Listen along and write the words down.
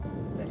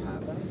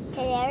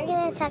Today we're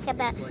going to talk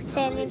about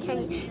San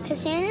Antonio, because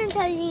San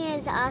Antonio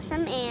is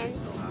awesome. And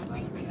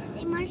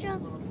say, Marshall,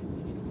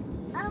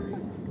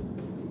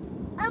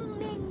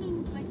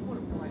 minions.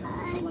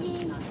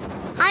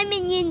 Hi,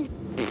 minions.